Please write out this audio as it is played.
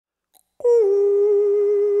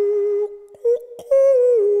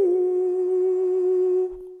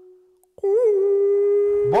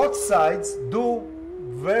sides do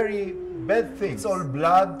very bad things. It's all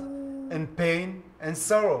blood and pain and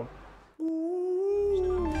sorrow.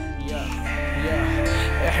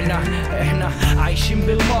 An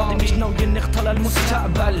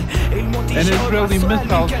Israeli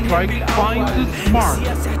missile strike finds its mark.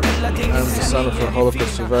 I'm the son of a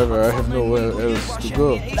Holocaust survivor. I have nowhere else to go.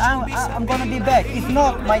 I'm gonna be back. If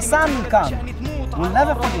not, my son will come. We'll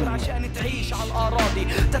never forgive me.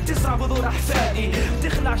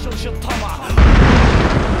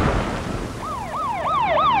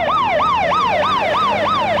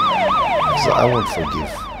 So I won't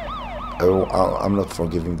forgive. I'm not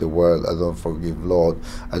forgiving the world. I don't forgive Lord.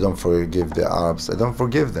 I don't forgive the Arabs. I don't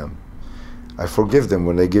forgive them. I forgive them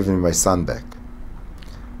when they give me my son back.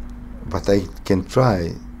 But I can try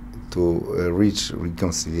to reach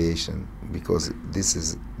reconciliation, because this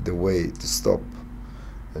is the way to stop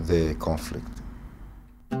the conflict.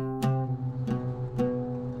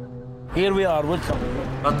 Here we are, welcome.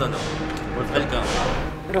 welcome.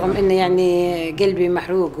 رغم إن يعني قلبي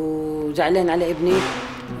محروق وزعلان على ابني،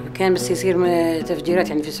 كان بس يصير تفجيرات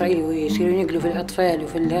يعني في إسرائيل ويصيروا ينقلوا في الأطفال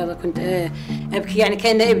وفي هذا، كنت أبكي يعني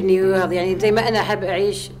كان ابني، وهذا يعني زي ما أنا حاب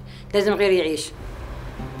أعيش لازم غيري يعيش.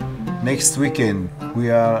 Next weekend we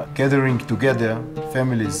are gathering together,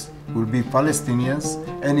 families will be Palestinians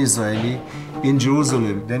and Israeli in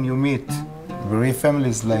Jerusalem. Then you meet very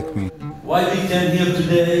families like me. Why we came here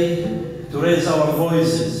today to raise our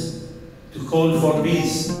voices, to call for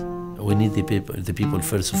peace. We need the people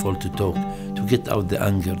first of all to talk, to get out the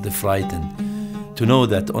anger, the frightened, to know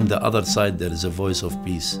that on the other side there is a voice of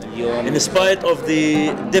peace. In spite of the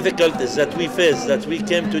difficulties that we face, that we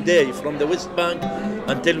came today from the West Bank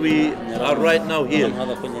until we are right now here.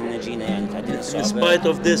 In spite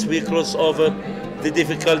of this, we cross over the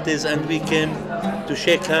difficulties and we came to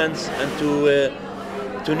shake hands and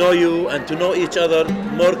to know you and to know each other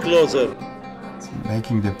more closer.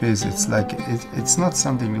 Making the peace, it's not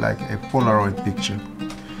something like a Polaroid picture.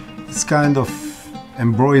 It's kind of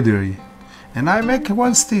embroidery. And I make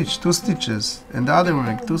one stitch, 2 stitches, and the other one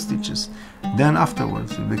make 2 stitches. Then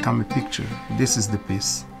afterwards it become a picture. This is the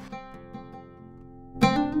peace.